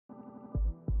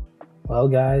Well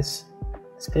guys,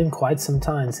 it's been quite some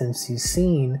time since you've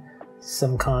seen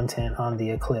some content on the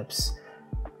Eclipse.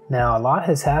 Now a lot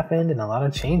has happened and a lot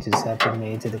of changes have been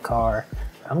made to the car.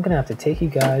 I'm gonna have to take you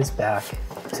guys back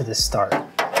to the start.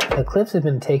 The Eclipse has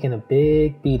been taking a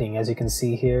big beating. As you can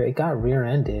see here, it got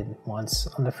rear-ended once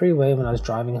on the freeway when I was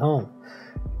driving home.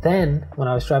 Then when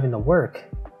I was driving to work,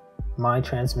 my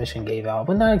transmission gave out,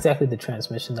 but not exactly the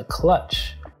transmission, the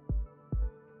clutch.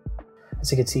 As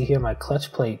you can see here, my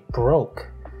clutch plate broke.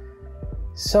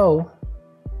 So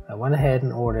I went ahead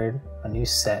and ordered a new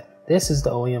set. This is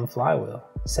the OEM flywheel,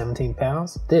 17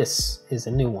 pounds. This is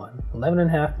a new one,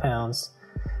 11.5 pounds,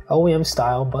 OEM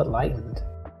style, but lightened.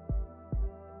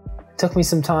 It took me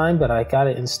some time, but I got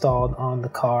it installed on the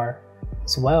car,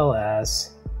 as well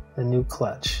as the new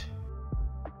clutch.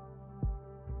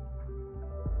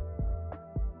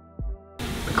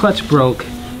 The clutch broke.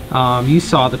 You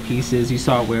saw the pieces, you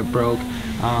saw where it broke.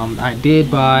 I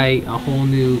did buy a whole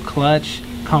new clutch,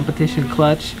 competition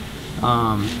clutch,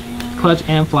 clutch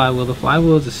and flywheel. The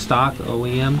flywheel is a stock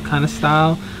OEM kind of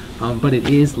style, but it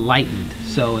is lightened,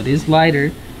 so it is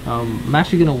lighter. I'm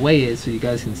actually gonna weigh it so you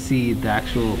guys can see the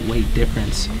actual weight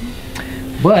difference.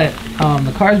 But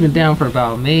the car's been down for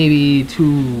about maybe 2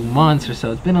 months or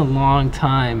so. It's been a long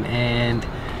time and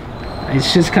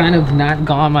it's just kind of not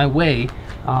gone my way.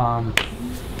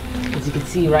 As you can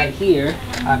see right here,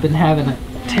 I've been having a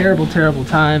terrible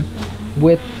time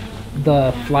with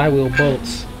the flywheel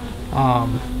bolts.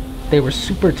 They were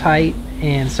super tight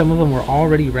and some of them were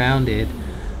already rounded,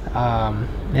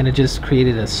 and it just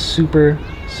created a super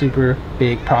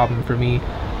big problem for me.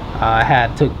 I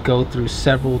had to go through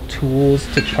several tools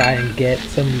to try and get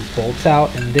some of these bolts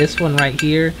out, and this one right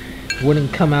here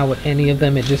wouldn't come out with any of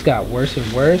them. It just got worse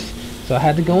and worse. So I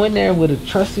had to go in there with a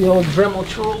trusty old Dremel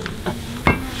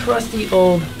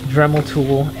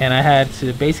tool, and I had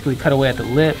to basically cut away at the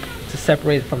lip to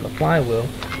separate it from the flywheel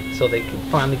so they can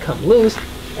finally come loose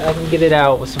and I can get it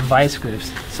out with some vice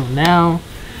grips. So now,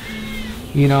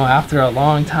 you know, after a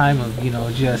long time of, you know,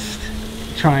 just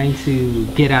trying to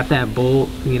get at that bolt,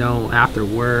 you know, after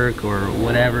work or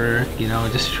whatever, you know,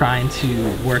 just trying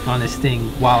to work on this thing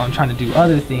while I'm trying to do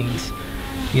other things,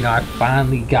 you know, I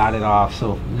finally got it off.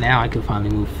 So now I can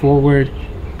finally move forward,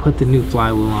 put the new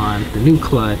flywheel on, the new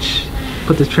clutch,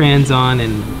 put the trans on,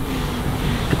 and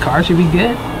the car should be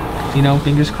good. You know,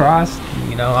 fingers crossed.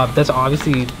 You know, that's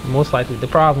obviously most likely the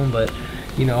problem, but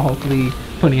you know, hopefully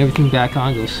putting everything back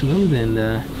on goes smooth and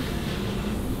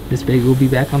this baby will be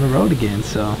back on the road again.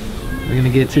 So we're gonna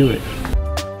get to it.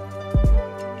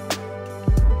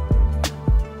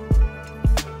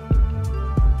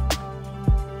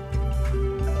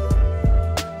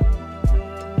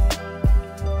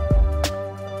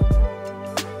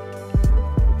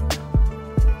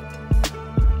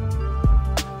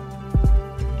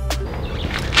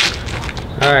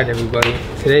 All right, everybody,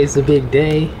 today's the big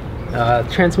day.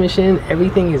 Transmission,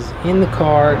 everything is in the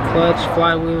car, clutch,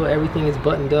 flywheel, everything is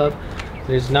buttoned up.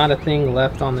 There's not a thing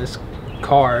left on this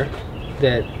car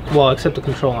that, well, except the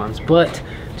control arms, but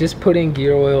just putting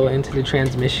gear oil into the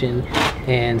transmission.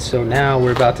 And so now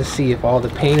we're about to see if all the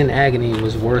pain and agony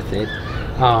was worth it.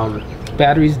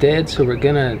 Battery's dead, so we're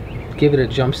gonna give it a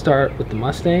jump start with the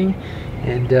Mustang,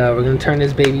 and we're gonna turn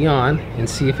this baby on and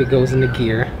see if it goes into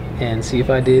gear and see if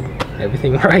I did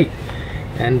everything right.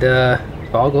 And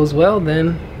if all goes well,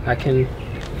 then I can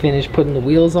finish putting the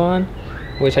wheels on,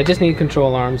 which I just need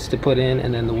control arms to put in,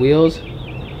 and then the wheels,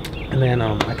 and then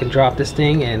I can drop this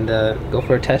thing and go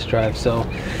for a test drive. So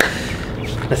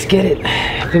let's get it,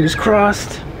 fingers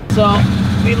crossed. So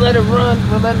we let it run,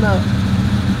 we're letting the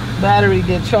battery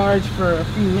get charged for a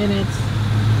few minutes,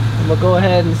 and we'll go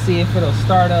ahead and see if it'll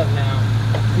start up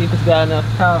now, see if it's got enough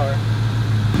power.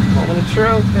 Moment of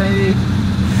truth, baby.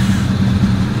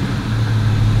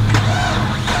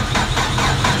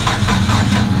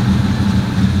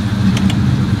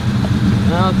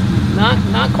 No,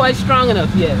 not quite strong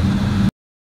enough yet.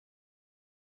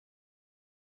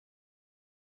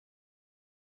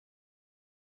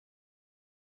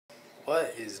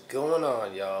 What is going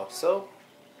on, y'all? So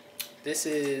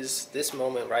this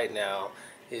moment right now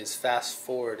is fast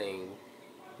forwarding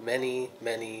many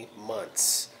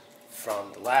months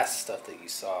from the last stuff that you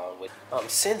saw.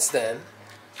 Since then,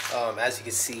 as you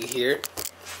can see here,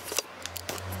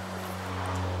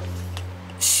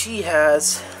 she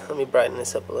has, let me brighten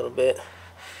this up a little bit.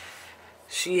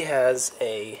 She has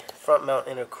a front mount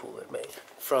intercooler made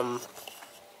from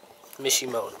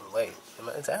Mishimoto. Wait,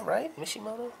 is that right?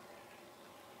 Mishimoto?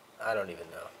 I don't even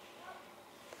know.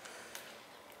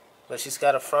 But she's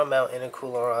got a front mount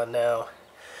intercooler on now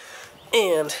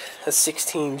and a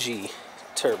 16G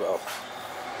turbo.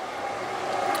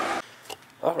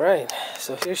 Alright,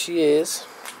 so here she is,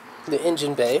 the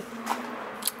engine bay.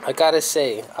 I gotta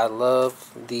say, I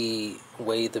love the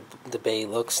way the bay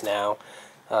looks now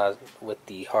with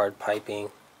the hard piping.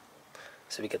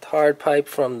 So we get the hard pipe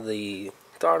from the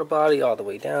throttle body all the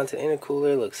way down to the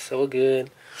intercooler. Looks so good.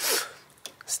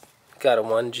 Got a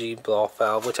 1G ball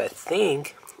valve, which I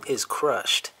think is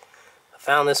crushed. I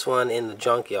found this one in the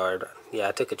junkyard. Yeah,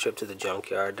 I took a trip to the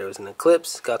junkyard. There was an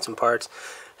Eclipse, got some parts,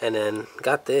 and then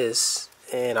got this.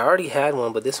 And I already had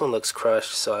one, but this one looks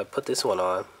crushed, so I put this one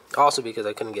on. Also because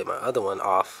I couldn't get my other one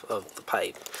off of the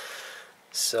pipe.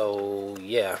 So,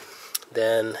 yeah.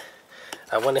 Then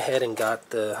I went ahead and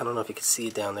got the, I don't know if you can see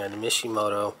it down there, the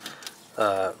Mishimoto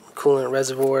coolant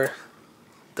reservoir,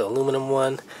 the aluminum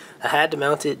one. I had to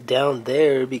mount it down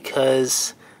there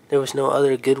because there was no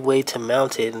other good way to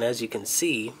mount it, and as you can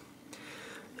see,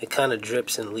 it kind of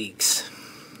drips and leaks.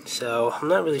 So I'm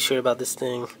not really sure about this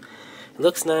thing. It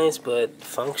looks nice, but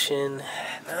function,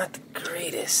 not the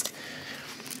greatest.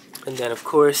 And then of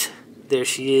course, there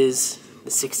she is, the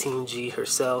 16G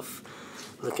herself,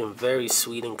 looking very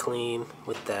sweet and clean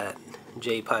with that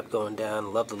J pipe going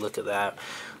down. Love the look of that.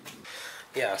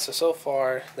 Yeah, so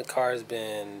far the car has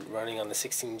been running on the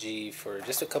 16G for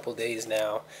just a couple days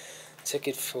now. Took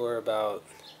it for about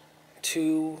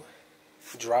 2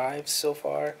 drives so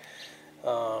far.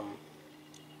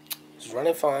 It's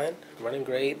running fine, running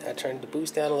great. I turned the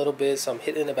boost down a little bit, so I'm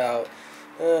hitting about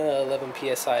 11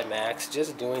 psi max.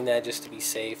 Just doing that just to be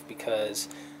safe because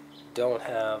don't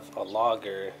have a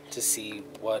logger to see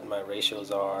what my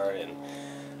ratios are and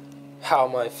how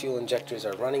my fuel injectors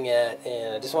are running at,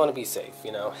 and I just want to be safe,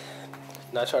 you know,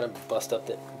 not trying to bust up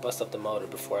the motor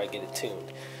before I get it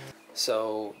tuned.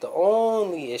 So the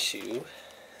only issue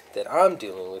that I'm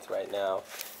dealing with right now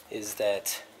is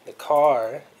that the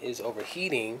car is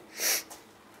overheating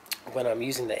when I'm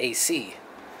using the AC.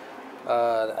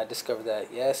 I discovered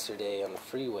that yesterday on the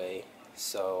freeway,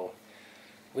 so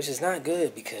which is not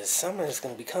good because summer is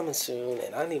going to be coming soon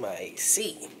and I need my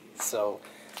AC. So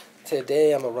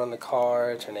today I'm going to run the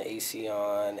car, turn the AC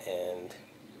on, and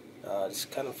just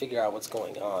kind of figure out what's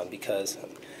going on, because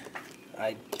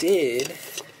I did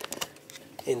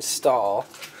install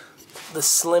the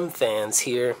slim fans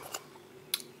here.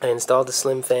 I installed the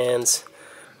slim fans.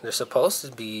 They're supposed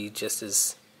to be just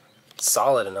as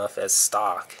solid enough as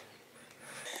stock.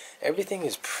 Everything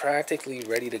is practically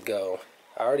ready to go.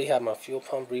 I already have my fuel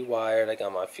pump rewired. I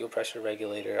got my fuel pressure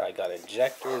regulator. I got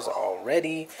injectors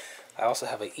already. I also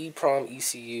have an EEPROM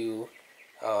ECU.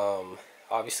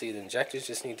 Obviously the injectors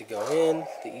just need to go in.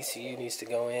 The ECU needs to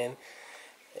go in.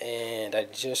 And I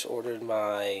just ordered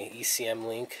my ECM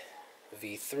Link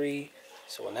V3.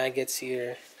 So when that gets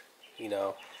here, you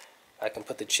know, I can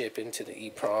put the chip into the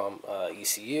EEPROM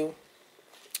ECU,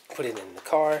 put it in the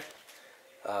car,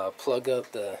 plug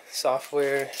up the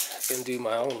software. I can do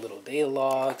my own little data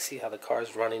log, see how the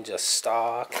car's running just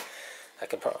stock.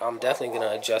 I'm definitely going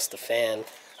to adjust the fan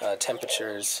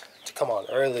temperatures to come on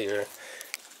earlier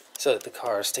so that the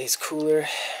car stays cooler.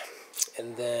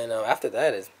 And then after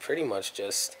that, it's pretty much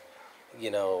just, you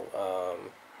know,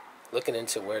 looking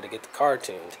into where to get the car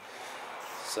tuned.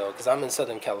 So, because I'm in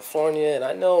Southern California, and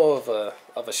I know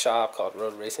of a shop called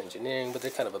Road Race Engineering, but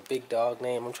they're kind of a big dog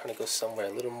name. I'm trying to go somewhere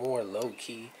a little more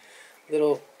low-key, a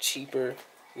little cheaper.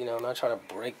 You know, I'm not trying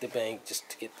to break the bank just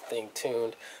to get the thing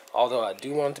tuned, although I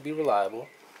do want it to be reliable.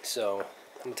 So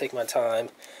I'm going to take my time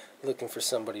looking for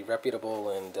somebody reputable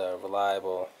and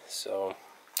reliable. So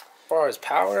as far as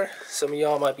power, some of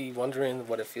y'all might be wondering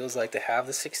what it feels like to have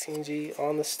the 16G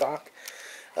on the stock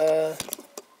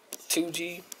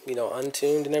 2G, you know,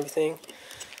 untuned and everything.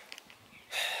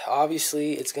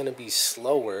 Obviously, it's going to be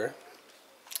slower,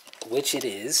 which it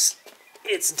is.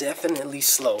 It's definitely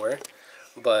slower,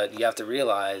 but you have to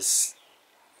realize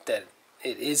that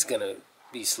it is going to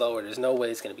be slower. There's no way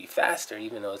it's going to be faster,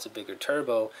 even though it's a bigger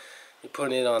turbo. You're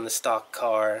putting it on the stock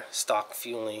car, stock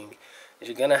fueling.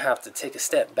 You're going to have to take a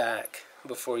step back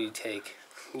before you take,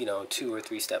 you know, 2 or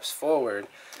 3 steps forward.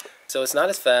 So it's not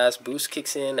as fast. Boost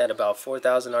kicks in at about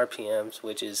 4,000 RPMs,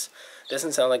 which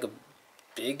doesn't sound like a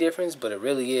big difference, but it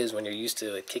really is when you're used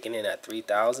to it kicking in at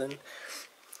 3,000.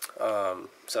 So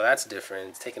that's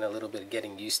different. It's taking a little bit of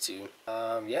getting used to.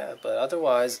 Yeah, but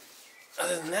otherwise,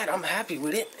 other than that, I'm happy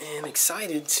with it and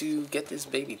excited to get this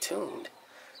baby tuned.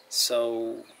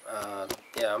 So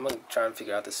yeah, I'm gonna try and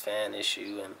figure out this fan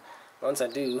issue, and once I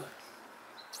do,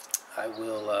 I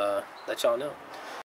will let y'all know.